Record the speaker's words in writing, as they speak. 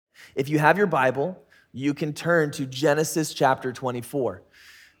If you have your Bible, you can turn to Genesis chapter 24.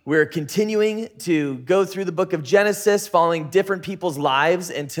 We're continuing to go through the book of Genesis, following different people's lives,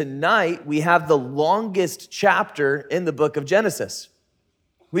 and tonight we have the longest chapter in the book of Genesis.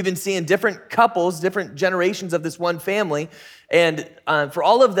 We've been seeing different couples, different generations of this one family, and for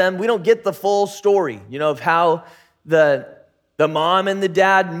all of them, we don't get the full story, of how the mom and the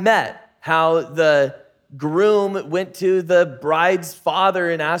dad met, how the groom went to the bride's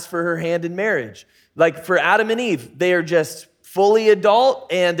father and asked for her hand in marriage. Like for Adam and Eve, they are just fully adult,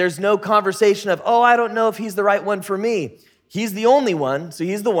 and there's no conversation of, I don't know if he's the right one for me. He's the only one, so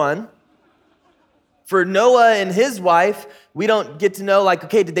he's the one. For Noah and his wife, we don't get to know,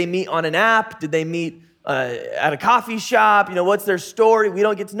 did they meet on an app? Did they meet at a coffee shop? What's their story? We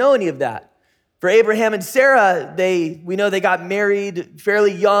don't get to know any of that. For Abraham and Sarah, we know they got married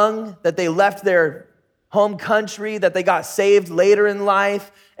fairly young, that they left their home country, that they got saved later in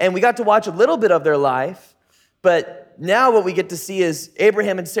life, and we got to watch a little bit of their life. But now what we get to see is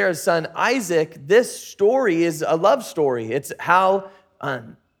Abraham and Sarah's son, Isaac. This story is a love story. It's how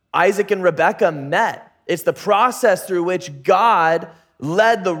Isaac and Rebekah met. It's the process through which God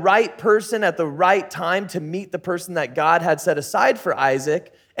led the right person at the right time to meet the person that God had set aside for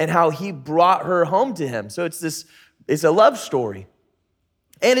Isaac, and how he brought her home to him. So it's a love story.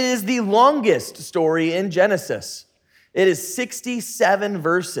 And it is the longest story in Genesis. It is 67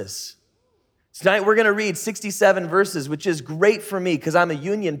 verses. Tonight we're going to read 67 verses, which is great for me because I'm a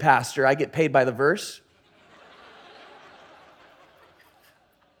union pastor. I get paid by the verse.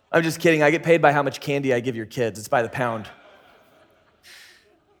 I'm just kidding. I get paid by how much candy I give your kids. It's by the pound.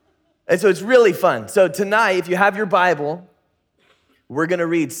 And so it's really fun. So tonight, if you have your Bible, we're going to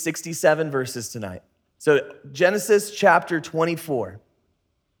read 67 verses tonight. So Genesis chapter 24.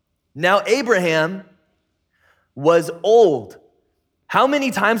 Now Abraham was old. How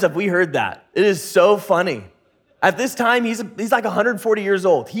many times have we heard that? It is so funny. At this time, he's like 140 years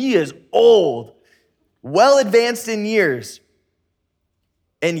old. He is old, well advanced in years.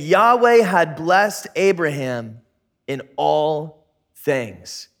 And Yahweh had blessed Abraham in all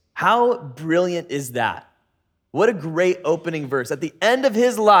things. How brilliant is that? What a great opening verse. At the end of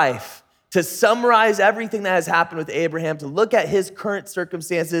his life, to summarize everything that has happened with Abraham, to look at his current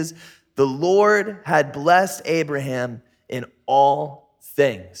circumstances, the Lord had blessed Abraham in all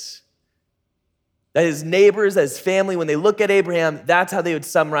things. That his neighbors, his family, when they look at Abraham, that's how they would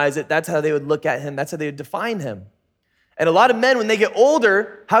summarize it. That's how they would look at him. That's how they would define him. And a lot of men, when they get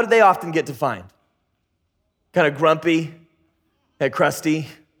older, how do they often get defined? Kind of grumpy, kind of crusty,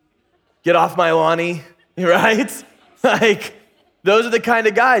 get off my lawny, right? Those are the kind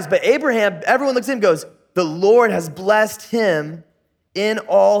of guys. But Abraham, everyone looks at him and goes, the Lord has blessed him in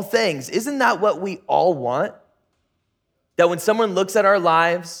all things. Isn't that what we all want? That when someone looks at our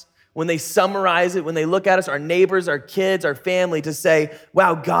lives, when they summarize it, when they look at us, our neighbors, our kids, our family, to say,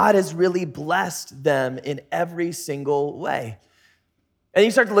 wow, God has really blessed them in every single way. And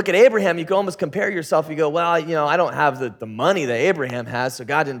you start to look at Abraham, you can almost compare yourself. You go, well, I don't have the money that Abraham has, so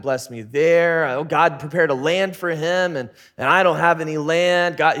God didn't bless me there. God prepared a land for him, and I don't have any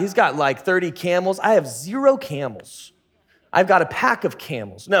land. He's got like 30 camels. I have 0 camels. I've got a pack of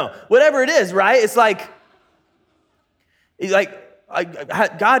camels. No, whatever it is, right? It's like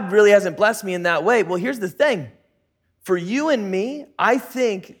God really hasn't blessed me in that way. Well, here's the thing. For you and me, I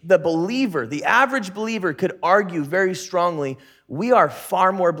think the believer, the average believer, could argue very strongly, we are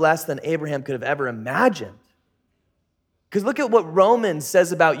far more blessed than Abraham could have ever imagined. Because look at what Romans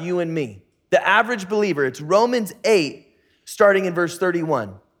says about you and me. The average believer, it's Romans 8, starting in verse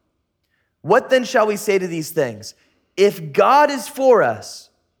 31. What then shall we say to these things? If God is for us,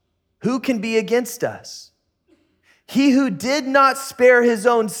 who can be against us? He who did not spare his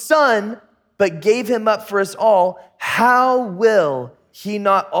own son, but gave him up for us all, how will he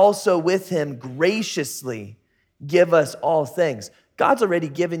not also with him graciously give us all things? God's already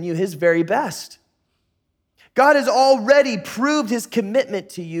given you his very best. God has already proved his commitment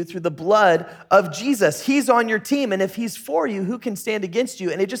to you through the blood of Jesus. He's on your team, and if he's for you, who can stand against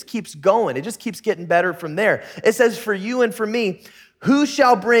you? And it just keeps going. It just keeps getting better from there. It says, for you and for me, who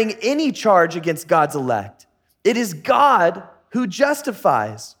shall bring any charge against God's elect? It is God who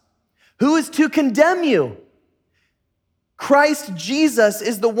justifies. Who is to condemn you? Christ Jesus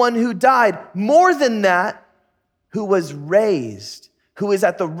is the one who died. More than that, who was raised, who is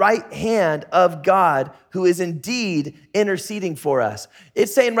at the right hand of God, who is indeed interceding for us.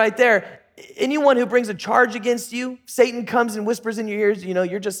 It's saying right there, anyone who brings a charge against you, Satan comes and whispers in your ears,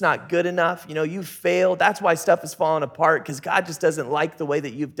 you're just not good enough. You failed. That's why stuff is falling apart, because God just doesn't like the way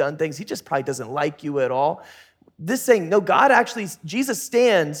that you've done things. He just probably doesn't like you at all. This saying, no, God actually, Jesus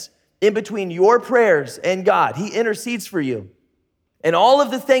stands in between your prayers and God. He intercedes for you. And all of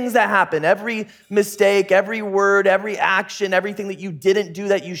the things that happen, every mistake, every word, every action, everything that you didn't do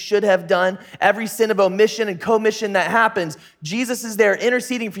that you should have done, every sin of omission and commission that happens, Jesus is there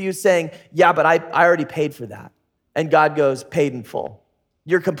interceding for you saying, yeah, but I already paid for that. And God goes, paid in full.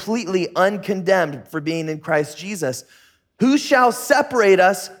 You're completely uncondemned for being in Christ Jesus. Who shall separate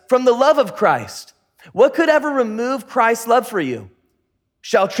us from the love of Christ? What could ever remove Christ's love for you?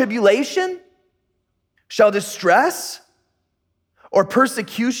 Shall tribulation? Shall distress? Or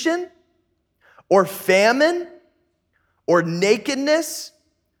persecution, or famine, or nakedness,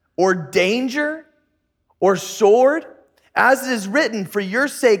 or danger, or sword? As it is written, for your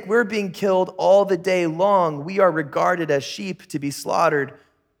sake we're being killed all the day long. We are regarded as sheep to be slaughtered.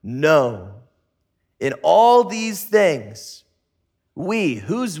 No. In all these things,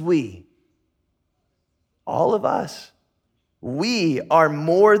 who's we? All of us. We are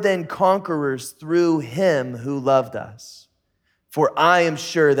more than conquerors through him who loved us. For I am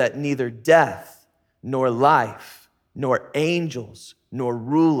sure that neither death, nor life, nor angels, nor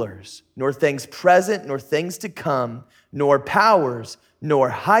rulers, nor things present, nor things to come, nor powers, nor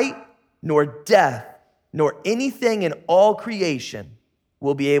height, nor depth, nor anything in all creation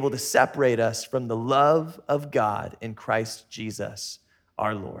will be able to separate us from the love of God in Christ Jesus,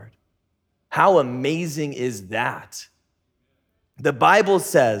 our Lord. How amazing is that? The Bible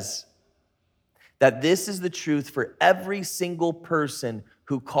says that this is the truth for every single person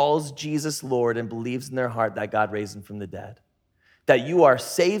who calls Jesus Lord and believes in their heart that God raised him from the dead. That you are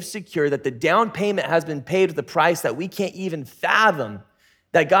saved secure, that the down payment has been paid with a price that we can't even fathom,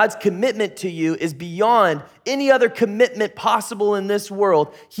 that God's commitment to you is beyond any other commitment possible in this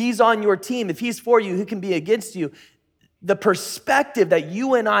world. He's on your team. If he's for you, who can be against you? The perspective that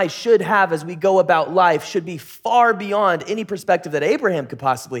you and I should have as we go about life should be far beyond any perspective that Abraham could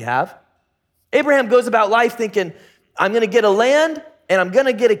possibly have. Abraham goes about life thinking, I'm gonna get a land and I'm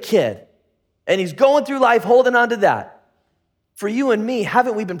gonna get a kid. And he's going through life holding on to that. For you and me,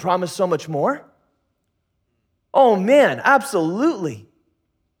 haven't we been promised so much more? Oh man, absolutely.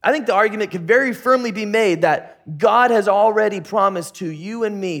 I think the argument could very firmly be made that God has already promised to you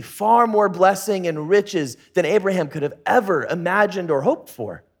and me far more blessing and riches than Abraham could have ever imagined or hoped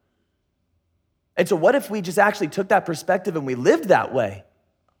for. And so what if we just actually took that perspective and we lived that way?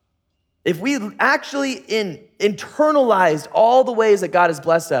 If we actually internalized all the ways that God has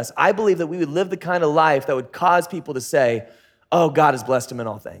blessed us, I believe that we would live the kind of life that would cause people to say, oh, God has blessed him in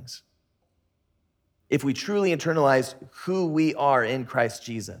all things. If we truly internalize who we are in Christ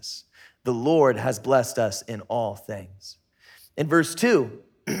Jesus, the Lord has blessed us in all things. In verse 2,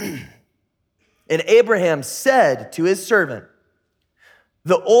 and Abraham said to his servant,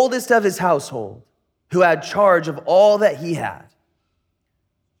 the oldest of his household, who had charge of all that he had,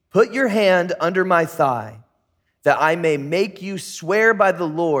 put your hand under my thigh, that I may make you swear by the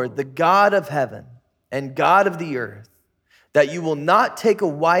Lord, the God of heaven and God of the earth, that you will not take a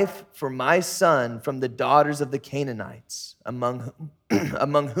wife for my son from the daughters of the Canaanites, among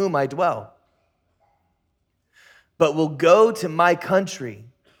whom I dwell, but will go to my country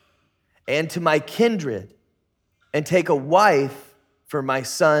and to my kindred and take a wife for my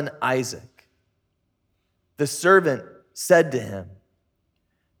son Isaac. The servant said to him,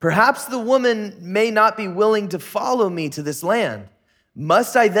 perhaps the woman may not be willing to follow me to this land.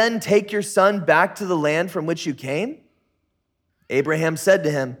 Must I then take your son back to the land from which you came? Abraham said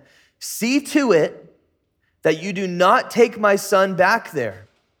to him, see to it that you do not take my son back there.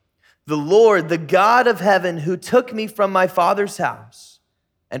 The Lord, the God of heaven, who took me from my father's house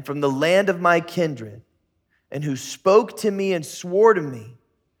and from the land of my kindred, and who spoke to me and swore to me,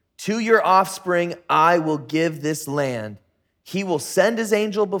 to your offspring I will give this land. He will send his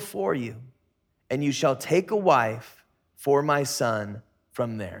angel before you, and you shall take a wife for my son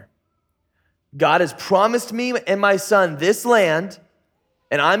from there. God has promised me and my son this land,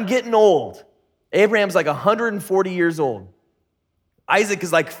 and I'm getting old. Abraham's like 140 years old. Isaac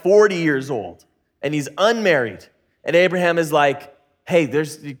is like 40 years old, and he's unmarried. And Abraham is like, hey,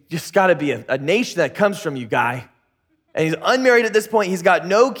 there's just gotta be a nation that comes from you, guy. And he's unmarried at this point. He's got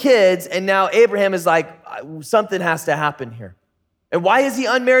no kids, and now Abraham is like, something has to happen here. And why is he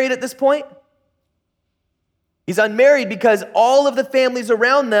unmarried at this point? He's unmarried because all of the families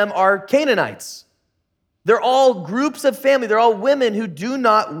around them are Canaanites. They're all groups of family. They're all women who do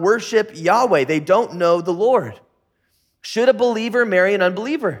not worship Yahweh. They don't know the Lord. Should a believer marry an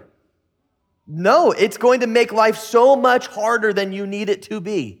unbeliever? No, it's going to make life so much harder than you need it to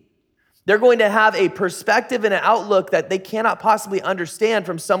be. They're going to have a perspective and an outlook that they cannot possibly understand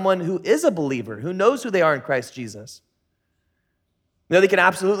from someone who is a believer, who knows who they are in Christ Jesus. They can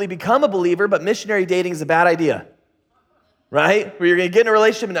absolutely become a believer, but missionary dating is a bad idea, right? Where you're going to get in a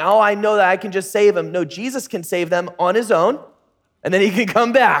relationship and, oh, I know that I can just save them. No, Jesus can save them on his own, and then he can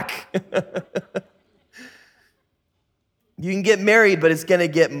come back. You can get married, but it's going to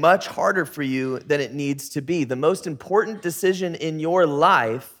get much harder for you than it needs to be. The most important decision in your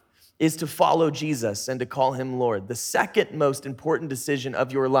life is to follow Jesus and to call him Lord. The second most important decision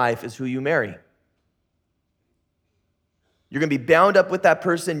of your life is who you marry. You're going to be bound up with that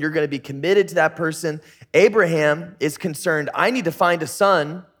person. You're going to be committed to that person. Abraham is concerned, I need to find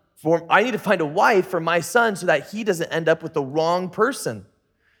a wife for my son so that he doesn't end up with the wrong person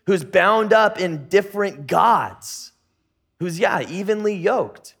who's bound up in different gods, who's, evenly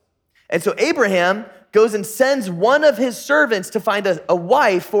yoked. And so Abraham goes and sends one of his servants to find a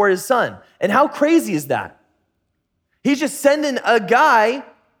wife for his son. And how crazy is that? He's just sending a guy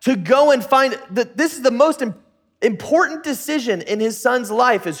to go and find, this is the most important decision in his son's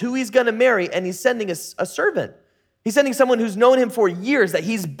life is who he's going to marry, and he's sending a servant. He's sending someone who's known him for years, that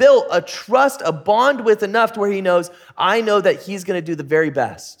he's built a trust, a bond with enough to where he knows, I know that he's going to do the very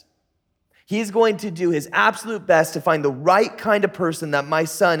best. He's going to do his absolute best to find the right kind of person that my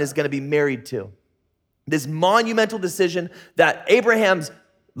son is going to be married to. This monumental decision that Abraham's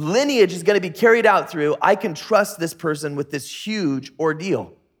lineage is going to be carried out through, I can trust this person with this huge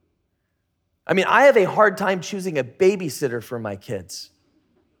ordeal. I have a hard time choosing a babysitter for my kids,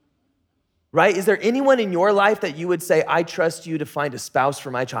 right? Is there anyone in your life that you would say, I trust you to find a spouse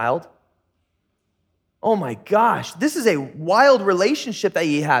for my child? Oh my gosh, this is a wild relationship that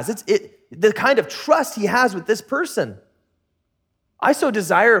he has. The kind of trust he has with this person. I so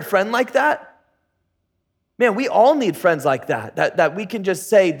desire a friend like that. Man, we all need friends like that we can just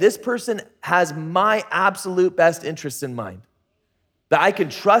say, this person has my absolute best interests in mind, that I can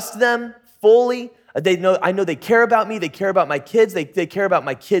trust them fully. I know they care about me. They care about my kids. They care about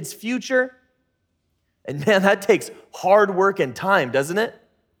my kids' future. And man, that takes hard work and time, doesn't it?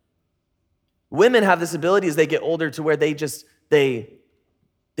 Women have this ability as they get older to where they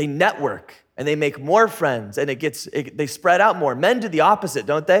network and they make more friends and they spread out more. Men do the opposite,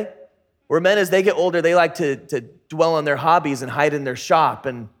 don't they? Where men, as they get older, they like to dwell on their hobbies and hide in their shop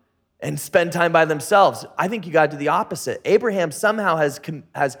and spend time by themselves. I think you got to do the opposite. Abraham somehow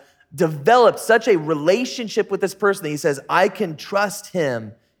has developed such a relationship with this person that he says, I can trust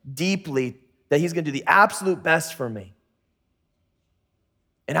him deeply that he's going to do the absolute best for me.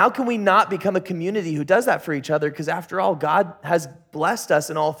 And how can we not become a community who does that for each other? Because after all, God has blessed us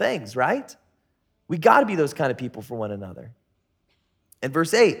in all things, right? We got to be those kind of people for one another. And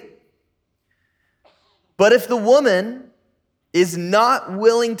verse 8, but if the woman is not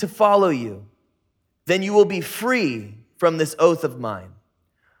willing to follow you, then you will be free from this oath of mine.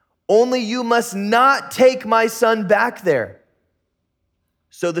 Only you must not take my son back there.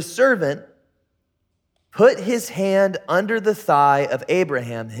 So the servant put his hand under the thigh of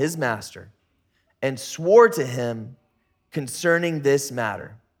Abraham, his master, and swore to him concerning this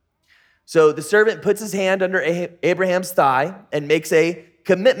matter. So the servant puts his hand under Abraham's thigh and makes a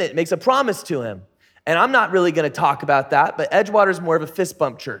commitment, makes a promise to him. And I'm not really going to talk about that, but Edgewater is more of a fist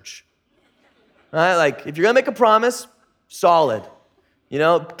bump church. Right? Like, if you're going to make a promise, solid.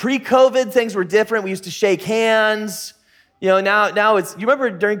 Pre-COVID, things were different. We used to shake hands. Now it's, you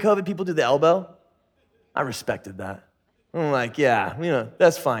remember during COVID, people did the elbow? I respected that. I'm like,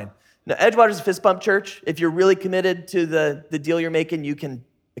 that's fine. Now, Edgewater's a fist bump church. If you're really committed to the deal you're making, you can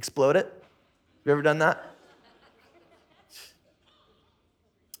explode it. Have you ever done that?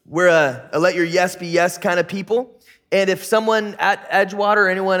 We're a let your yes be yes kind of people. And if someone at Edgewater or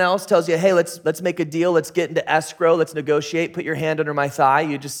anyone else tells you, hey, let's make a deal, let's get into escrow, let's negotiate, put your hand under my thigh,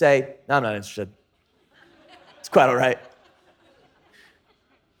 you just say, no, I'm not interested. It's quite all right.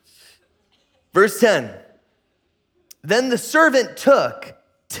 Verse 10, then the servant took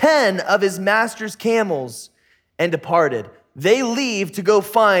 10 of his master's camels and departed. They leave to go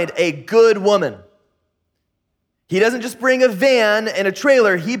find a good woman. He doesn't just bring a van and a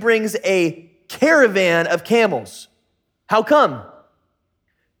trailer, he brings a caravan of camels. How come?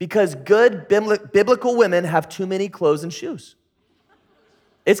 Because good biblical women have too many clothes and shoes.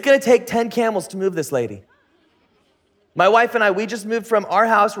 It's gonna take 10 camels to move this lady. My wife and I, we just moved from our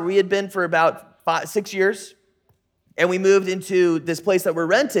house where we had been for about 6 years, and we moved into this place that we're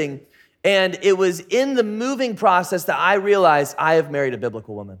renting, and it was in the moving process that I realized I have married a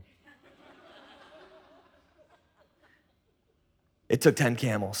biblical woman. It took 10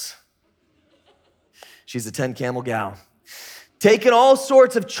 camels. She's a 10 camel gal. Taking all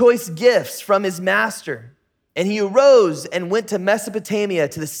sorts of choice gifts from his master, and he arose and went to Mesopotamia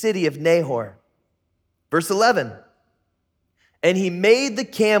to the city of Nahor. Verse 11, And he made the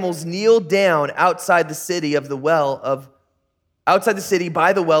camels kneel down outside the city by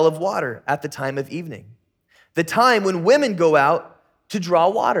the well of water at the time of evening, the time when women go out to draw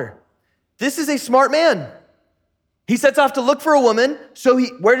water. This is a smart man. He sets off to look for a woman. So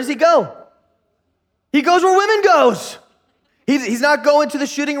where does he go? He goes where women goes. He's not going to the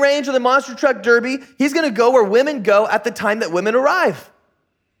shooting range or the monster truck derby. He's going to go where women go at the time that women arrive.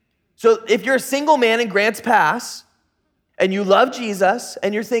 So if you're a single man in Grants Pass and you love Jesus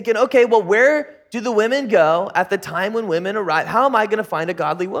and you're thinking, okay, well, where do the women go at the time when women arrive? How am I going to find a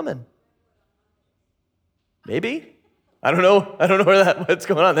godly woman? Maybe. I don't know what's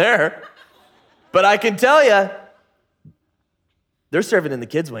going on there. But I can tell you, they're serving in the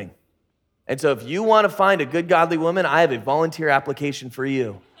kids' wing. And so if you want to find a good godly woman, I have a volunteer application for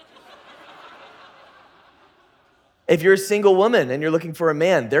you. If you're a single woman and you're looking for a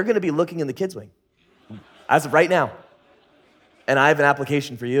man, they're going to be looking in the kids' wing as of right now. And I have an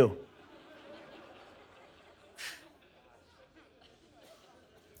application for you.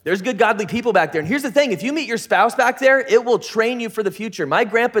 There's good godly people back there. And here's the thing, if you meet your spouse back there, it will train you for the future. My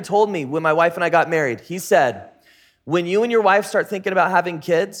grandpa told me when my wife and I got married, he said, when you and your wife start thinking about having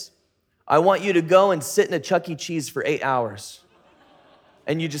kids, I want you to go and sit in a Chuck E. Cheese for 8 hours.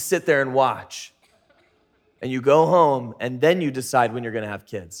 And you just sit there and watch. And you go home, and then you decide when you're gonna have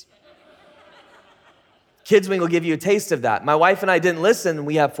kids. Kids Wing will give you a taste of that. My wife and I didn't listen, and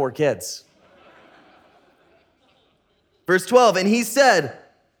we have 4 kids. Verse 12, and he said,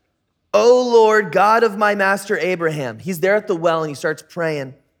 O Lord, God of my master Abraham. He's there at the well, and he starts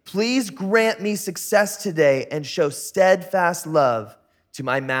praying. Please grant me success today and show steadfast love to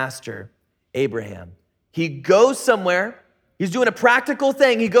my master Abraham. He goes somewhere. He's doing a practical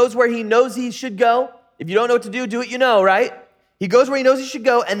thing. He goes where he knows he should go. If you don't know what to do what you know, right? He goes where he knows he should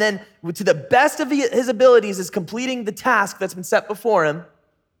go, and then to the best of his abilities is completing the task that's been set before him,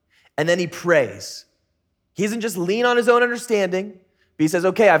 and then he prays. He doesn't just lean on his own understanding, but he says,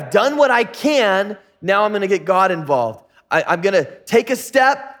 okay, I've done what I can, now I'm gonna get God involved. I'm gonna take a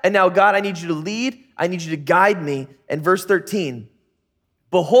step, and now God, I need you to lead, I need you to guide me. And verse 13,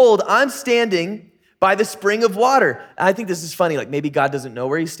 behold, I'm standing by the spring of water. I think this is funny, like maybe God doesn't know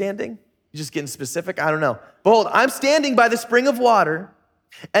where he's standing. He's just getting specific, I don't know. Behold, I'm standing by the spring of water,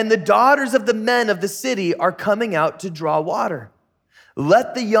 and the daughters of the men of the city are coming out to draw water.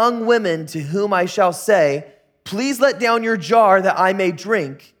 Let the young women to whom I shall say, please let down your jar that I may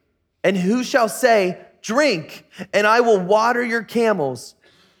drink, and who shall say, drink, and I will water your camels.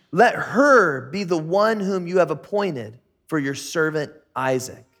 Let her be the one whom you have appointed for your servant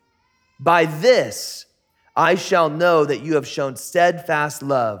Isaac. By this I shall know that you have shown steadfast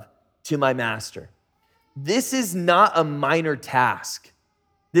love to my master. This is not a minor task.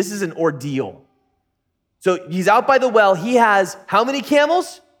 This is an ordeal. So he's out by the well. He has how many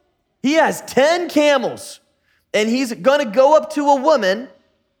camels? He has 10 camels. And he's gonna go up to a woman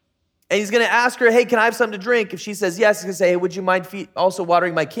and he's gonna ask her, hey, can I have something to drink? If she says yes, he's gonna say, hey, would you mind also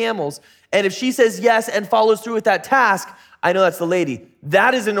watering my camels? And if she says yes and follows through with that task, I know that's the lady.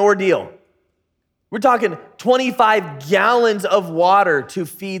 That is an ordeal. We're talking 25 gallons of water to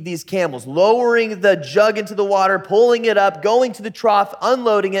feed these camels, lowering the jug into the water, pulling it up, going to the trough,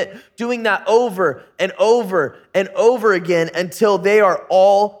 unloading it, doing that over and over and over again until they are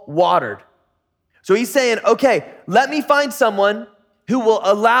all watered. So he's saying, okay, let me find someone who will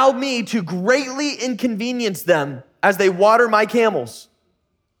allow me to greatly inconvenience them as they water my camels.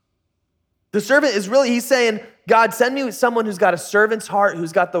 The servant is really, he's saying, God, send me someone who's got a servant's heart,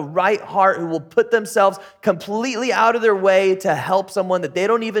 who's got the right heart, who will put themselves completely out of their way to help someone that they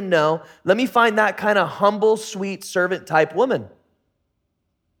don't even know. Let me find that kind of humble, sweet servant type woman.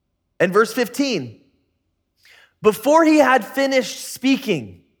 And verse 15, before he had finished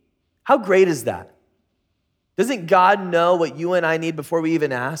speaking, how great is that? Doesn't God know what you and I need before we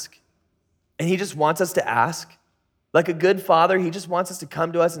even ask? And he just wants us to ask. Like a good father, he just wants us to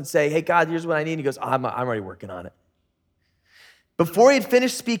come to us and say, hey, God, here's what I need. And he goes, I'm already working on it. Before he had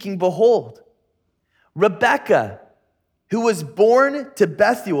finished speaking, behold, Rebekah, who was born to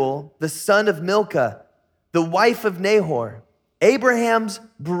Bethuel, the son of Milcah, the wife of Nahor, Abraham's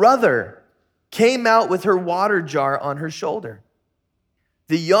brother, came out with her water jar on her shoulder.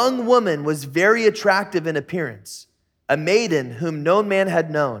 The young woman was very attractive in appearance, a maiden whom no man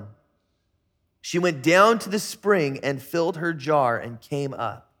had known. She went down to the spring and filled her jar and came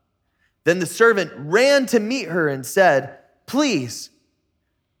up. Then the servant ran to meet her and said, please,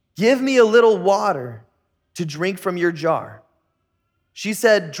 give me a little water to drink from your jar. She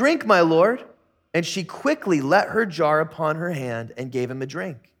said, drink, my lord. And she quickly let her jar upon her hand and gave him a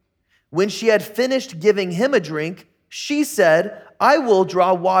drink. When she had finished giving him a drink, She said, I will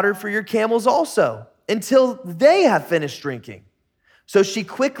draw water for your camels also, until they have finished drinking. So she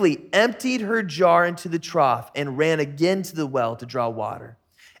quickly emptied her jar into the trough and ran again to the well to draw water.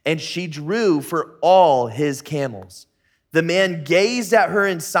 And she drew for all his camels. The man gazed at her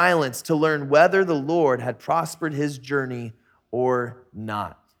in silence to learn whether the Lord had prospered his journey or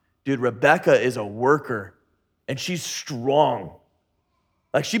not. Dude, Rebecca is a worker, and she's strong.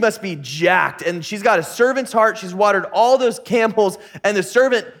 Like, she must be jacked, and she's got a servant's heart. She's watered all those camels, and the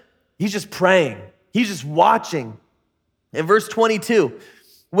servant, he's just praying. He's just watching. In verse 22,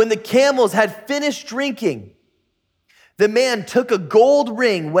 when the camels had finished drinking, the man took a gold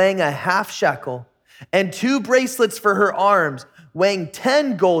ring weighing a half shekel and 2 bracelets for her arms weighing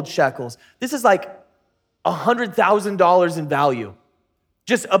 10 gold shekels. This is like $100,000 in value.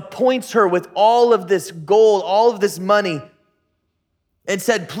 Just appoints her with all of this gold, all of this money, and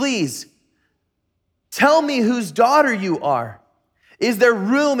said, please, tell me whose daughter you are. Is there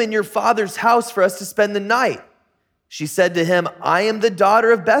room in your father's house for us to spend the night? She said to him, I am the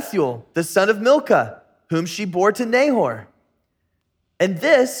daughter of Bethuel, the son of Milcah, whom she bore to Nahor. And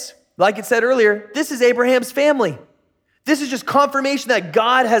this, like it said earlier, this is Abraham's family. This is just confirmation that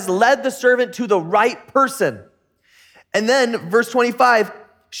God has led the servant to the right person. And then verse 25,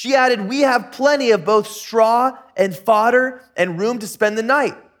 she added, we have plenty of both straw and fodder and room to spend the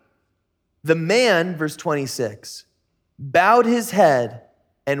night. The man, verse 26, bowed his head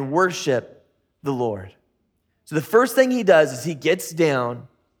and worshiped the Lord. So the first thing he does is he gets down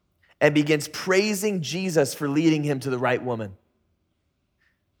and begins praising Jesus for leading him to the right woman.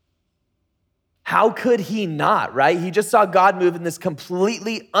 How could he not, right? He just saw God move in this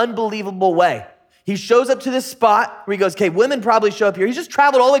completely unbelievable way. He shows up to this spot where he goes, okay, women probably show up here. He's just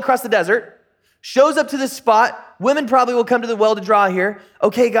traveled all the way across the desert, shows up to this spot. Women probably will come to the well to draw here.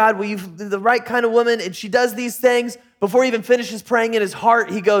 Okay, God, well, you've the right kind of woman, and she does these things. Before he even finishes praying in his heart,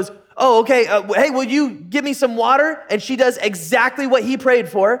 he goes, oh, okay, hey, will you give me some water? And she does exactly what he prayed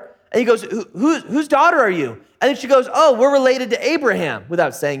for. And he goes, whose daughter are you? And then she goes, oh, we're related to Abraham,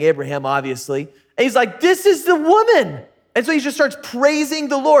 without saying Abraham, obviously. And he's like, this is the woman. And so he just starts praising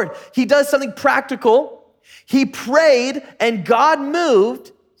the Lord. He does something practical. He prayed and God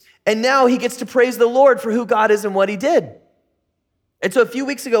moved. And now he gets to praise the Lord for who God is and what he did. And so a few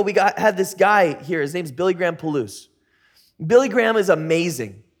weeks ago, we had this guy here. His name's Billy Graham Palouse. Billy Graham is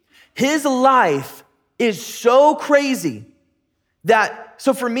amazing. His life is so crazy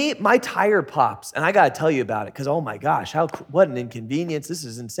so for me, my tire pops. And I got to tell you about it because, oh my gosh, what an inconvenience. This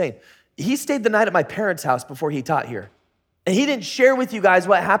is insane. He stayed the night at my parents' house before he taught here. And he didn't share with you guys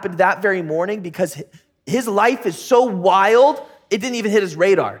what happened that very morning because his life is so wild, it didn't even hit his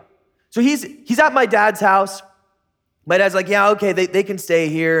radar. So he's at my dad's house. My dad's like, yeah, okay, they can stay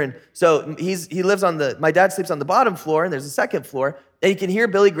here. And so he lives my dad sleeps on the bottom floor and there's a second floor. And you can hear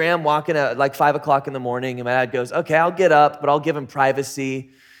Billy Graham walking at like 5 o'clock in the morning. And my dad goes, okay, I'll get up, but I'll give him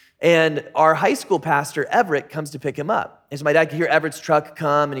privacy. And our high school pastor, Everett, comes to pick him up. And so my dad can hear Everett's truck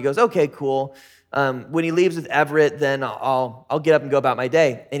come and he goes, okay, cool. When he leaves with Everett, then I'll get up and go about my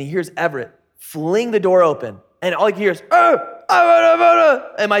day. And he hears Everett fling the door open. And all he can hear is,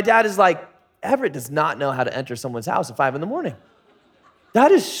 and my dad is like, Everett does not know how to enter someone's house at 5 a.m.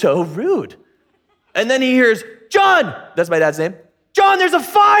 That is so rude. And then he hears, John, that's my dad's name. John, there's a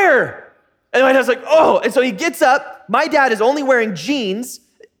fire. And my dad's like, oh. And so he gets up. My dad is only wearing jeans.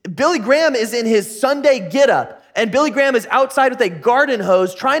 Billy Graham is in his Sunday getup. And Billy Graham is outside with a garden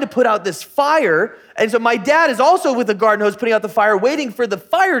hose trying to put out this fire. And so my dad is also with a garden hose putting out the fire, waiting for the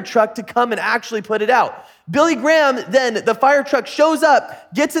fire truck to come and actually put it out. Billy Graham, then the fire truck shows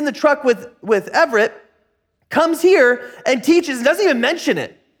up, gets in the truck with Everett, comes here and teaches and doesn't even mention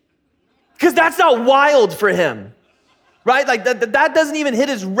it. Because that's not wild for him, right? Like that doesn't even hit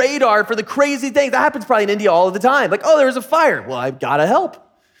his radar for the crazy things. That happens probably in India all of the time. Like, oh, there was a fire. Well, I've got to help,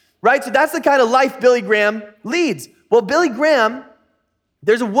 right? So that's the kind of life Billy Graham leads. Well, Billy Graham,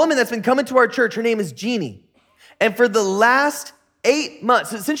 there's a woman that's been coming to our church. Her name is Jeannie. And for the last 8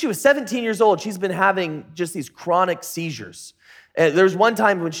 months, since she was 17 years old, she's been having just these chronic seizures. And there was one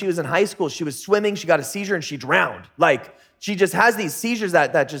time when she was in high school, she was swimming, she got a seizure and she drowned. Like, she just has these seizures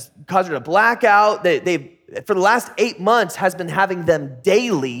that just cause her to black out. They for the last 8 months has been having them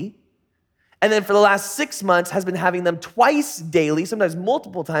daily. And then for the last 6 months has been having them twice daily, sometimes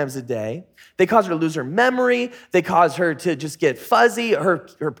multiple times a day. They cause her to lose her memory. They cause her to just get fuzzy. Her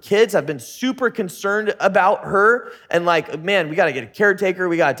kids have been super concerned about her and like, man, we got to get a caretaker.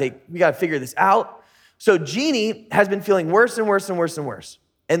 We got to figure this out. So Jeannie has been feeling worse and worse and worse and worse.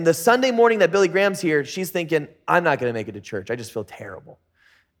 And the Sunday morning that Billy Graham's here, she's thinking, I'm not going to make it to church. I just feel terrible.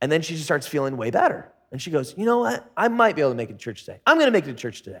 And then she just starts feeling way better. And she goes, you know what? I might be able to make it to church today. I'm going to make it to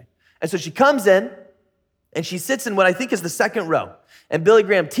church today. And so she comes in and she sits in what I think is the second row. And Billy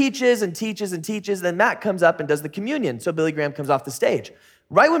Graham teaches and teaches and teaches. Then Matt comes up and does the communion. So Billy Graham comes off the stage.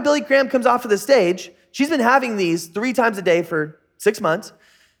 Right when Billy Graham comes off of the stage, she's been having these 3 times a day for 6 months.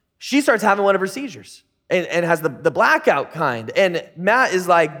 She starts having one of her seizures and has the blackout kind. And Matt is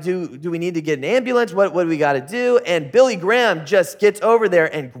like, do we need to get an ambulance? What do we got to do? And Billy Graham just gets over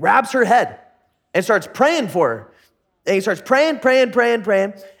there and grabs her head and starts praying for her. And he starts praying.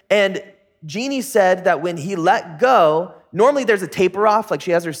 And Jeannie said that when he let go, normally there's a taper off, like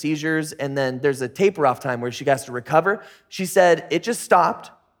she has her seizures, and then there's a taper off time where she has to recover. She said it just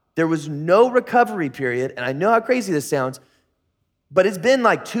stopped. There was no recovery period. And I know how crazy this sounds, but it's been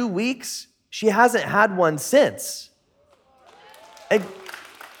like 2 weeks. She hasn't had one since. And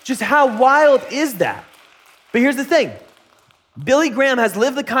just how wild is that? But here's the thing. Billy Graham has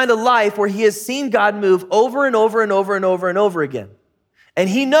lived the kind of life where he has seen God move over and over and over and over and over again. And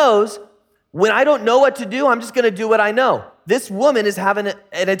he knows when I don't know what to do, I'm just going to do what I know. This woman is having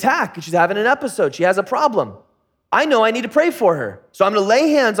an attack. She's having an episode. She has a problem. I know I need to pray for her. So I'm going to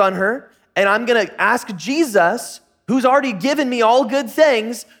lay hands on her and I'm going to ask Jesus, who's already given me all good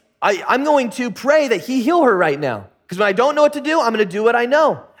things, I'm going to pray that he heal her right now. Because when I don't know what to do, I'm going to do what I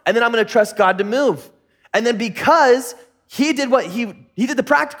know. And then I'm going to trust God to move. And then because he did what he did the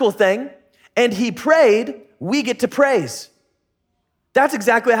practical thing and he prayed, we get to praise. That's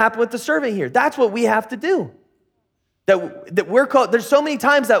exactly what happened with the servant here. That's what we have to do. That we're called, there's so many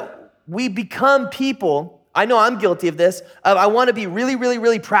times that we become people, I know I'm guilty of this, I want to be really, really,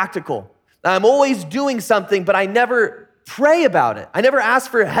 really practical. I'm always doing something, but I never pray about it. I never ask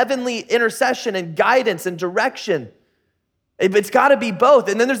for heavenly intercession and guidance and direction. It's got to be both.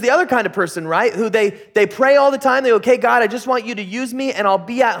 And then there's the other kind of person, right? Who they pray all the time. They go, okay, God, I just want you to use me and I'll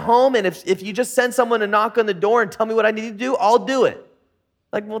be at home. And if you just send someone to knock on the door and tell me what I need to do, I'll do it.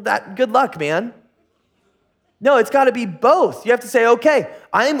 Like, well, good luck, man. No, it's got to be both. You have to say, okay,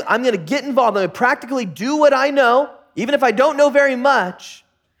 I'm going to get involved. I'm going to practically do what I know, even if I don't know very much.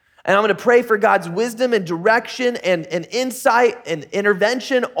 And I'm going to pray for God's wisdom and direction and insight and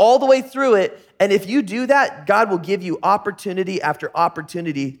intervention all the way through it. And if you do that, God will give you opportunity after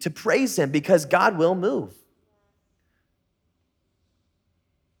opportunity to praise him because God will move.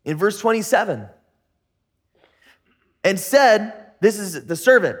 In verse 27, and said, this is the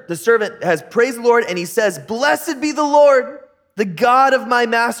servant. The servant has praised the Lord and he says, blessed be the Lord, the God of my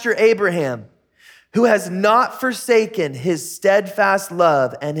master Abraham, who has not forsaken his steadfast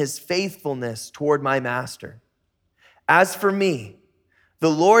love and his faithfulness toward my master. As for me, the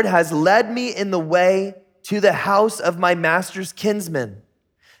Lord has led me in the way to the house of my master's kinsman.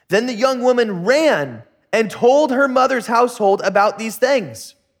 Then the young woman ran and told her mother's household about these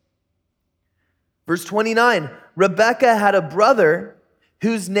things. Verse 29, Rebekah had a brother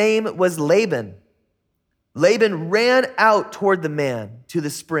whose name was Laban. Laban ran out toward the man to the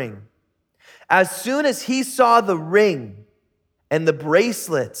spring. As soon as he saw the ring and the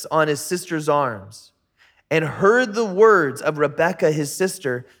bracelets on his sister's arms and heard the words of Rebekah, his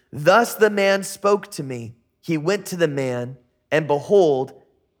sister, thus the man spoke to me. He went to the man, and behold,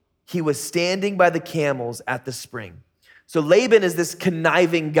 he was standing by the camels at the spring. So Laban is this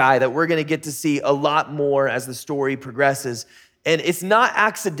conniving guy that we're going to get to see a lot more as the story progresses. And it's not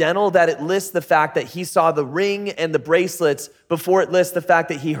accidental that it lists the fact that he saw the ring and the bracelets before it lists the fact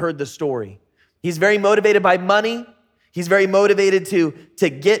that he heard the story. He's very motivated by money. He's very motivated to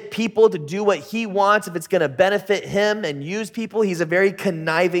get people to do what he wants if it's going to benefit him and use people. He's a very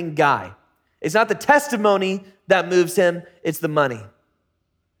conniving guy. It's not the testimony that moves him, it's the money.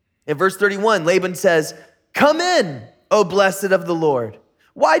 In verse 31, Laban says, come in, O blessed of the Lord.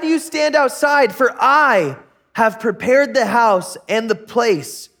 Why do you stand outside? For I have prepared the house and the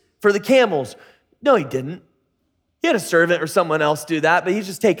place for the camels. No, he didn't. He had a servant or someone else do that, but he's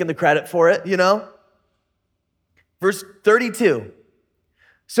just taking the credit for it, you know? Verse 32.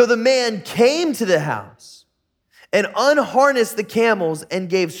 So the man came to the house and unharnessed the camels and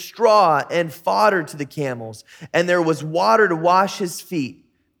gave straw and fodder to the camels. And there was water to wash his feet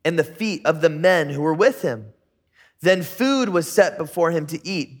and the feet of the men who were with him. Then food was set before him to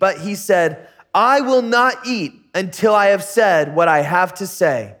eat. But he said, I will not eat until I have said what I have to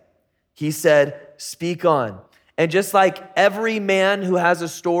say. He said, speak on. And just like every man who has a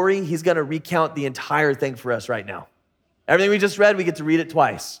story, he's going to recount the entire thing for us right now. Everything we just read, we get to read it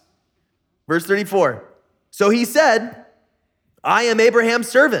twice. Verse 34. So he said, I am Abraham's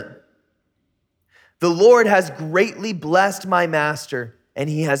servant. The Lord has greatly blessed my master, and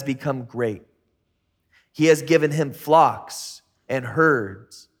he has become great. He has given him flocks and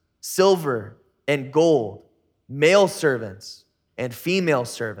herds, silver and gold, male servants and female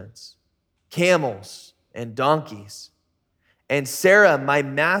servants, camels and donkeys. And Sarah, my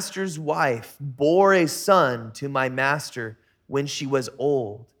master's wife, bore a son to my master when she was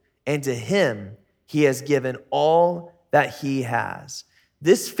old, and to him he has given all that he has.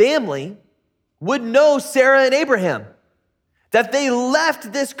 This family would know Sarah and Abraham, that they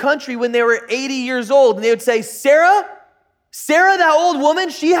left this country when they were 80 years old, and they would say, Sarah, that old woman,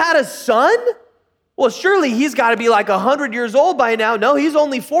 she had a son? Well, surely he's got to be like 100 years old by now. No, he's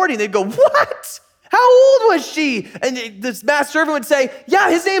only 40. And they'd go, what? How old was she? And this master servant would say, yeah,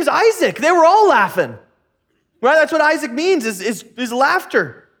 his name's Isaac. They were all laughing. Right? That's what Isaac means, is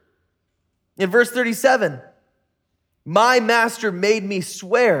laughter. In verse 37, my master made me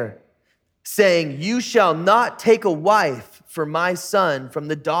swear, saying, you shall not take a wife for my son from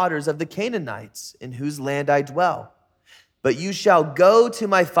the daughters of the Canaanites in whose land I dwell, but you shall go to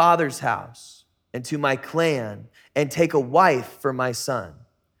my father's house and to my clan and take a wife for my son.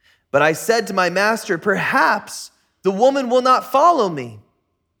 But I said to my master, perhaps the woman will not follow me.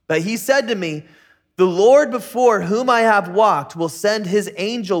 But he said to me, the Lord before whom I have walked will send his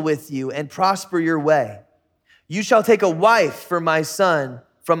angel with you and prosper your way. You shall take a wife for my son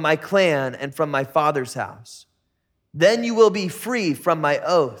from my clan and from my father's house. Then you will be free from my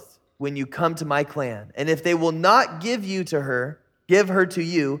oath when you come to my clan. And if they will not give her to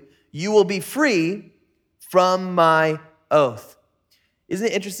you, you will be free from my oath. Isn't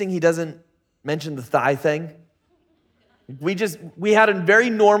it interesting he doesn't mention the thigh thing? We had a very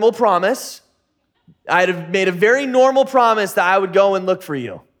normal promise. I had made a very normal promise that I would go and look for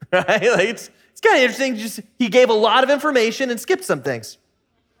you, right? Like it's kind of interesting. He gave a lot of information and skipped some things.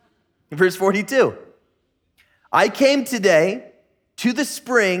 Verse 42, I came today to the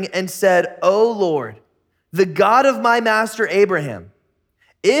spring and said, O Lord, the God of my master Abraham,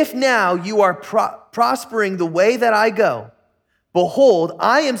 if now you are prospering the way that I go, behold,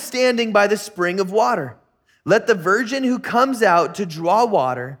 I am standing by the spring of water. Let the virgin who comes out to draw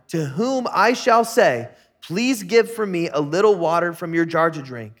water, to whom I shall say, please give for me a little water from your jar to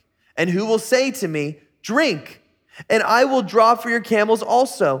drink, and who will say to me, drink, and I will draw for your camels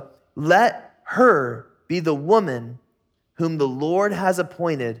also. Let her be the woman whom the Lord has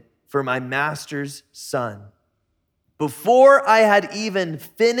appointed for my master's son. Before I had even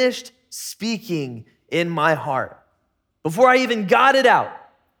finished speaking in my heart, before I even got it out,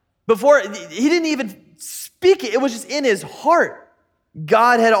 before he didn't even speak it, it was just in his heart.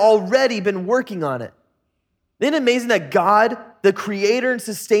 God had already been working on it. Isn't it amazing that God, the creator and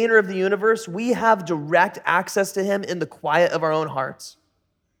sustainer of the universe, we have direct access to him in the quiet of our own hearts?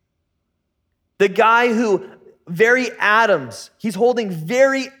 The guy who, very atoms, he's holding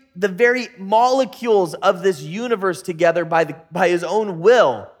the very molecules of this universe together by his own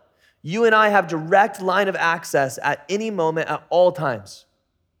will. You and I have direct line of access at any moment, at all times.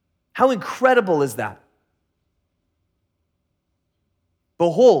 How incredible is that?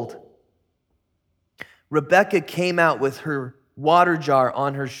 Behold, Rebekah came out with her water jar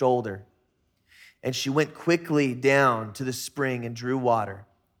on her shoulder, and she went quickly down to the spring and drew water.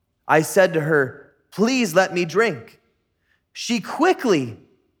 I said to her, please let me drink. She quickly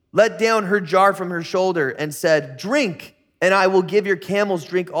let down her jar from her shoulder and said, drink, and I will give your camels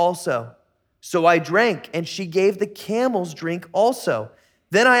drink also. So I drank, and she gave the camels drink also.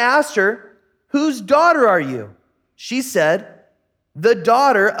 Then I asked her, whose daughter are you? She said, the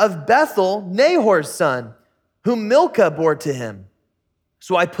daughter of Bethuel, Nahor's son, whom Milcah bore to him.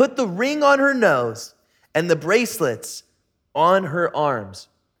 So I put the ring on her nose and the bracelets on her arms.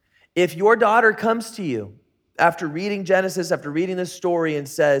 If your daughter comes to you after reading Genesis, after reading this story and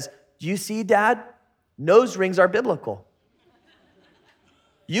says, do you see, Dad? Nose rings are biblical.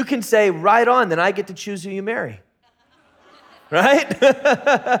 You can say, right on, then I get to choose who you marry. Right?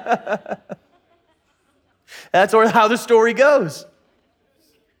 That's how the story goes.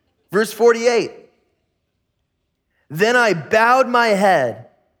 Verse 48. Then I bowed my head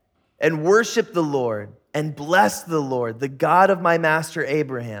and worshiped the Lord and blessed the Lord, the God of my master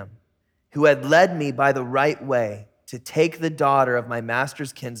Abraham, who had led me by the right way to take the daughter of my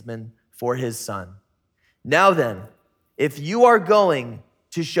master's kinsman for his son. Now then, if you are going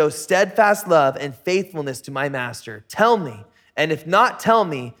to show steadfast love and faithfulness to my master, tell me, and if not, tell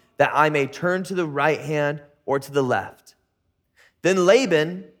me that I may turn to the right hand or to the left. Then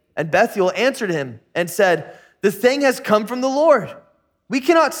Laban and Bethuel answered him and said, the thing has come from the Lord. We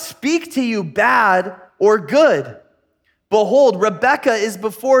cannot speak to you bad or good. Behold, Rebekah is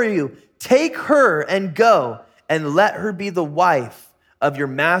before you. Take her and go, and let her be the wife of your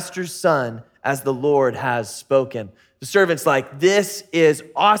master's son, as the Lord has spoken. The servant's like, this is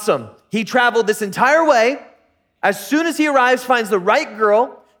awesome. he traveled this entire way. As soon as he arrives, finds the right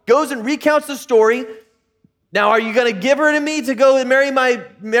girl, goes and recounts the story. Now, are you going to give her to me to go and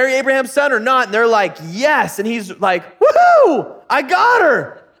marry Abraham's son or not? And they're like, yes. And he's like, woohoo, I got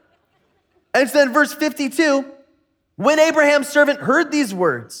her. And so then verse 52, when Abraham's servant heard these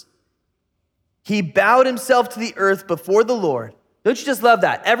words, he bowed himself to the earth before the Lord. Don't you just love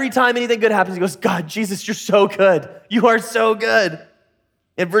that? Every time anything good happens, he goes, God, Jesus, you're so good. You are so good.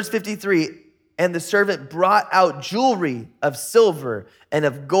 In verse 53, and the servant brought out jewelry of silver and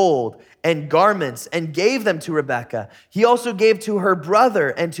of gold and garments and gave them to Rebekah. He also gave to her brother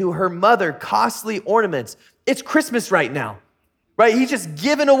and to her mother costly ornaments. It's Christmas right now, right? He's just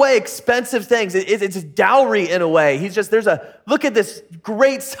giving away expensive things. It's a dowry in a way. Look at this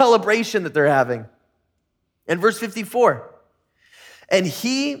great celebration that they're having. In verse 54, and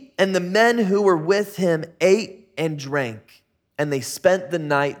he and the men who were with him ate and drank, and they spent the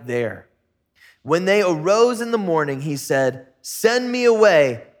night there. When they arose in the morning, he said, send me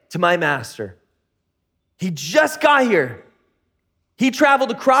away to my master. He just got here. He traveled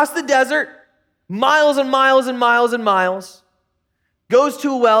across the desert, miles and miles and miles and miles, goes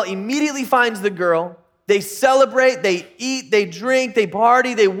to a well, immediately finds the girl. They celebrate, they eat, they drink, they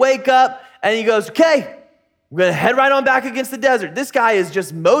party, they wake up, and he goes, okay, we're going to head right on back against the desert. This guy is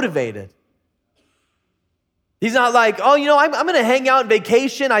just motivated. He's not like, oh, I'm going to hang out on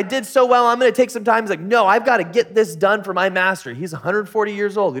vacation. I did so well. I'm going to take some time. He's like, no, I've got to get this done for my master. He's 140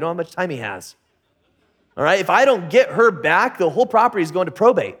 years old. We don't know how much time he has. All right, if I don't get her back, the whole property is going to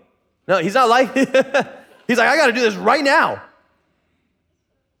probate. No, he's not like, he's like, I got to do this right now.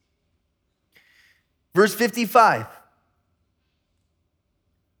 Verse 55,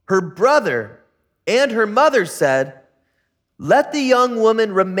 her brother and her mother said, let the young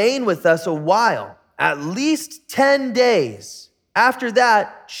woman remain with us a while, at least 10 days. After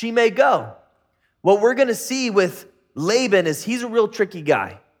that, she may go. What we're going to see with Laban is he's a real tricky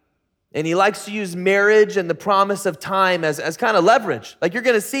guy. And he likes to use marriage and the promise of time as kind of leverage. Like you're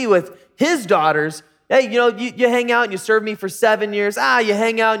going to see with his daughters, hey, you hang out and you serve me for 7 years. You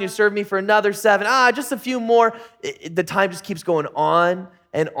hang out and you serve me for another 7. Just a few more. The time just keeps going on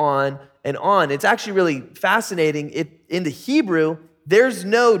and on and on. It's actually really fascinating. In the Hebrew, there's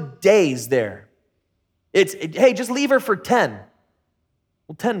no days there. Hey, just leave her for 10.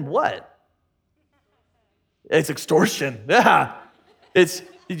 Well, 10 what? It's extortion. Yeah.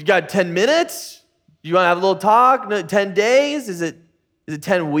 You got 10 minutes? You want to have a little talk? No, 10 days? Is it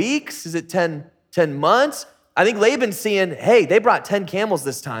 10 weeks? Is it 10 months? I think Laban's seeing, hey, they brought 10 camels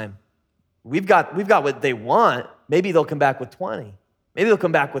this time. We've got what they want. Maybe they'll come back with 20. Maybe they'll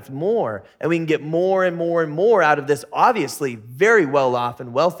come back with more, and we can get more and more and more out of this obviously very well-off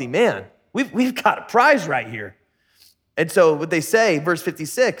and wealthy man. We've got a prize right here. And so what they say, verse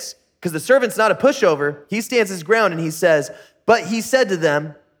 56, because the servant's not a pushover, he stands his ground and he says, but he said to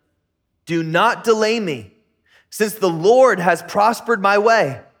them, do not delay me, since the Lord has prospered my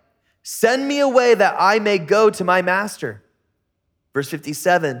way. Send me away that I may go to my master. Verse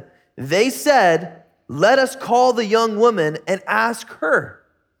 57, they said, let us call the young woman and ask her.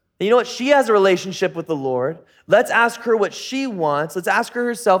 And you know what? She has a relationship with the Lord. Let's ask her what she wants. Let's ask her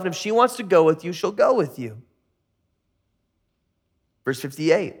herself. And if she wants to go with you, she'll go with you. Verse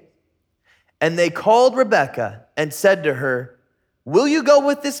 58. And they called Rebekah and said to her, will you go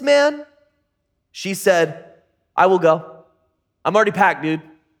with this man? She said, I will go. I'm already packed, dude.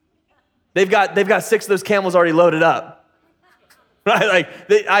 They've got 6 of those camels already loaded up. Right?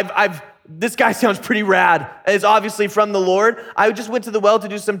 This guy sounds pretty rad. And it's obviously from the Lord. I just went to the well to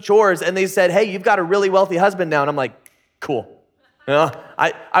do some chores, and they said, hey, you've got a really wealthy husband now. And I'm like, cool.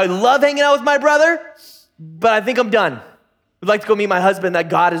 I love hanging out with my brother, but I think I'm done. I'd like to go meet my husband that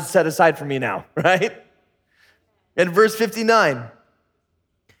God has set aside for me now, right? In verse 59,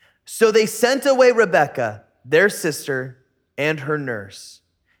 so they sent away Rebekah, their sister, and her nurse,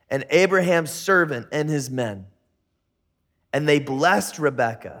 and Abraham's servant and his men. And they blessed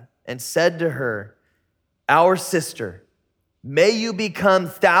Rebekah and said to her, our sister, may you become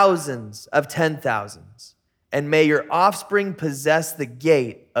thousands of 10,000s, and may your offspring possess the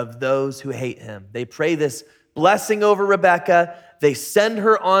gate of those who hate him. They pray this blessing over Rebekah. They send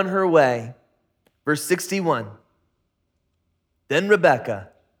her on her way. Verse 61, then Rebekah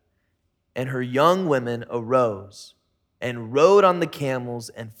and her young women arose and rode on the camels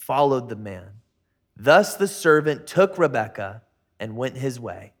and followed the man. Thus the servant took Rebekah and went his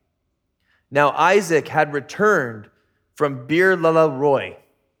way. Now Isaac had returned from Beer Lahai Roi,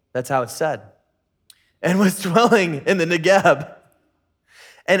 that's how it's said, and was dwelling in the Negeb.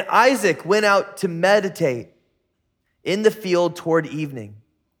 And Isaac went out to meditate in the field toward evening.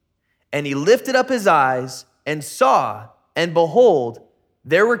 And he lifted up his eyes and saw, and behold,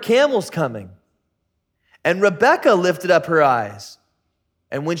 there were camels coming. And Rebekah lifted up her eyes,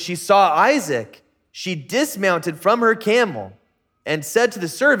 and when she saw Isaac, she dismounted from her camel and said to the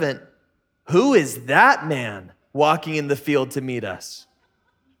servant, "Who is that man walking in the field to meet us?"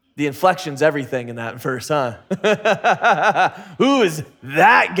 The inflection's everything in that verse, huh? Who is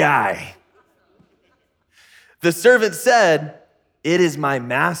that guy? The servant said, "It is my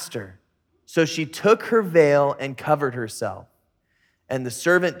master." So she took her veil and covered herself. And the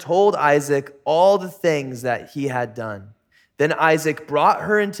servant told Isaac all the things that he had done. Then Isaac brought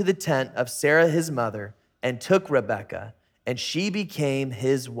her into the tent of Sarah his mother and took Rebekah, and she became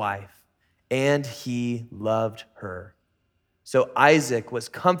his wife, and he loved her. So Isaac was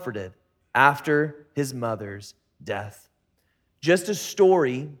comforted after his mother's death. Just a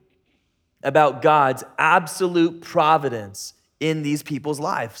story about God's absolute providence in these people's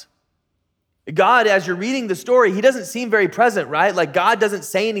lives. God, as you're reading the story, he doesn't seem very present, right? Like God doesn't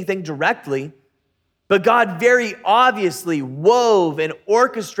say anything directly, but God very obviously wove and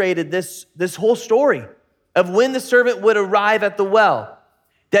orchestrated this whole story of when the servant would arrive at the well.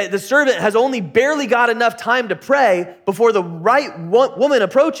 That the servant has only barely got enough time to pray before the right woman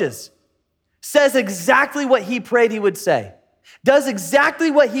approaches, says exactly what he prayed he would say, does exactly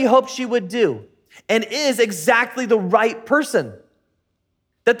what he hoped she would do, and is exactly the right person.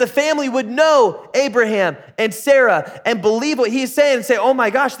 That the family would know Abraham and Sarah and believe what he's saying and say, "Oh my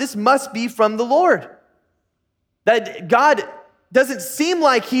gosh, this must be from the Lord." That God doesn't seem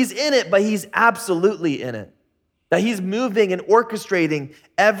like he's in it, but he's absolutely in it. That he's moving and orchestrating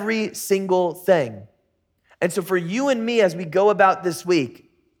every single thing. And so for you and me, as we go about this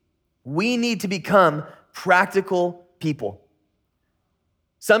week, we need to become practical people.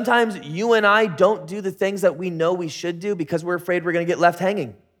 Sometimes you and I don't do the things that we know we should do because we're afraid we're gonna get left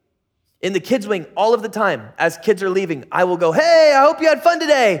hanging. In the kids' wing, all of the time, as kids are leaving, I will go, "Hey, I hope you had fun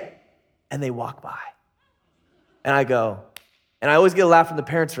today." And they walk by. And I go, and I always get a laugh from the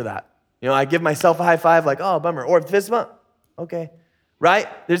parents for that. You know, I give myself a high five, like, "Oh, bummer," or fist bump, okay, right?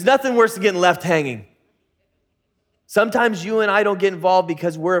 There's nothing worse than getting left hanging. Sometimes you and I don't get involved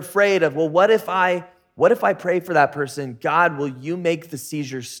because we're afraid of, well, what if I pray for that person? God, will you make the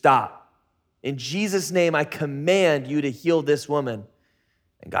seizure stop? In Jesus' name, I command you to heal this woman.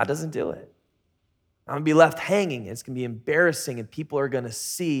 And God doesn't do it. I'm gonna be left hanging. It's gonna be embarrassing, and people are gonna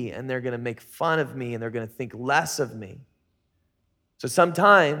see, and they're gonna make fun of me, and they're gonna think less of me. So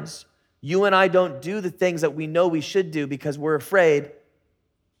sometimes you and I don't do the things that we know we should do because we're afraid,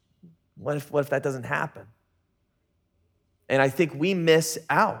 what if that doesn't happen? And I think we miss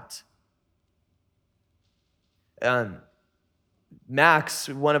out. Max,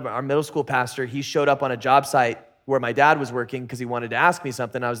 one of our middle school pastor, he showed up on a job site where my dad was working because he wanted to ask me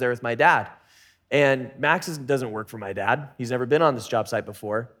something. I was there with my dad. And Max doesn't work for my dad. He's never been on this job site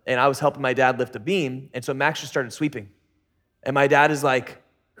before. And I was helping my dad lift a beam. And so Max just started sweeping. And my dad is like,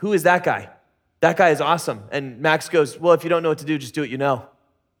 "Who is that guy? That guy is awesome." And Max goes, "Well, if you don't know what to do, just do what you know."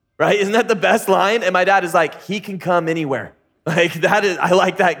 Right? Isn't that the best line? And my dad is like, "He can come anywhere." Like I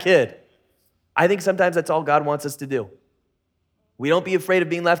like that kid. I think sometimes that's all God wants us to do. We don't be afraid of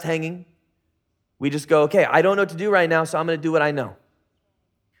being left hanging. We just go, "Okay, I don't know what to do right now, so I'm gonna do what I know."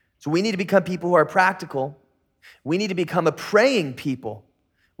 So we need to become people who are practical. We need to become a praying people.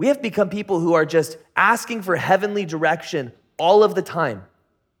 We have to become people who are just asking for heavenly direction all of the time.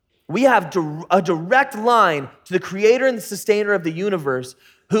 We have a direct line to the creator and the sustainer of the universe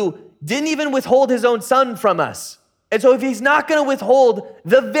who didn't even withhold his own son from us. And so if he's not gonna withhold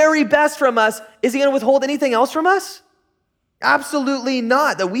the very best from us, is he gonna withhold anything else from us? Absolutely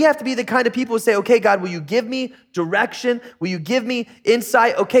not. That we have to be the kind of people who say, "Okay, God, will you give me direction? Will you give me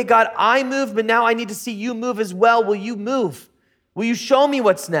insight? Okay, God, I moved, but now I need to see you move as well. Will you move? Will you show me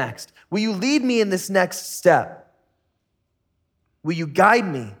what's next? Will you lead me in this next step? Will you guide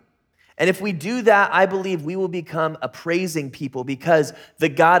me?" And if we do that, I believe we will become a praising people because the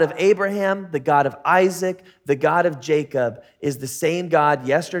God of Abraham, the God of Isaac, the God of Jacob is the same God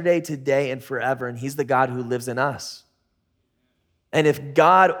yesterday, today, and forever, and he's the God who lives in us. And if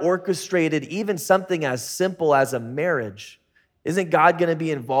God orchestrated even something as simple as a marriage, isn't God gonna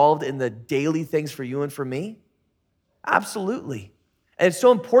be involved in the daily things for you and for me? Absolutely. And it's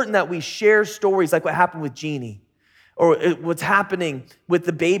so important that we share stories like what happened with Jeannie, or what's happening with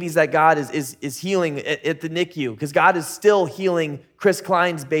the babies that God is healing at the NICU, because God is still healing Chris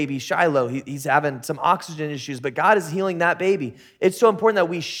Klein's baby, Shiloh. He's having some oxygen issues, but God is healing that baby. It's so important that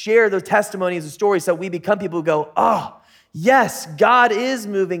we share those testimonies and stories so we become people who go, "Oh, Yes, God is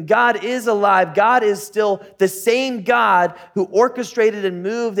moving. God is alive. God is still the same God who orchestrated and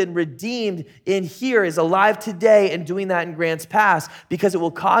moved and redeemed in here is alive today and doing that in Grants Pass, because it will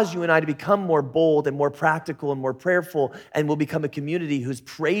cause you and I to become more bold and more practical and more prayerful, and we'll become a community who's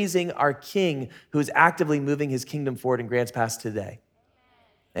praising our King who is actively moving his kingdom forward in Grants Pass today.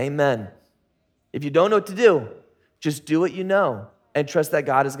 Amen. If you don't know what to do, just do what you know and trust that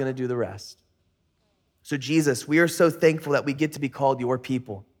God is going to do the rest. So Jesus, we are so thankful that we get to be called your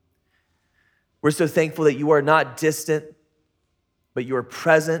people. We're so thankful that you are not distant, but you are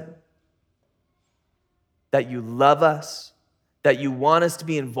present, that you love us, that you want us to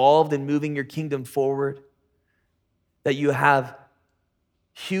be involved in moving your kingdom forward, that you have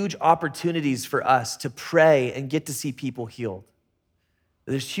huge opportunities for us to pray and get to see people healed.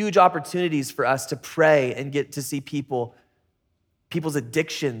 There's huge opportunities for us to pray and get to see people's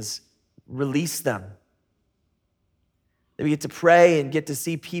addictions, release them. That we get to pray and get to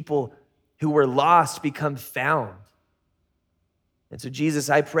see people who were lost become found. And so, Jesus,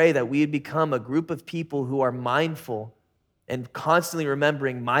 I pray that we would become a group of people who are mindful and constantly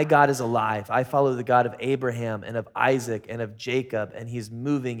remembering, my God is alive. I follow the God of Abraham and of Isaac and of Jacob, and he's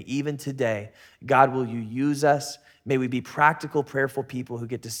moving even today. God, will you use us? May we be practical, prayerful people who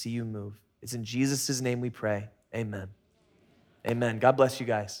get to see you move. It's in Jesus' name we pray. Amen. Amen. God bless you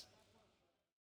guys.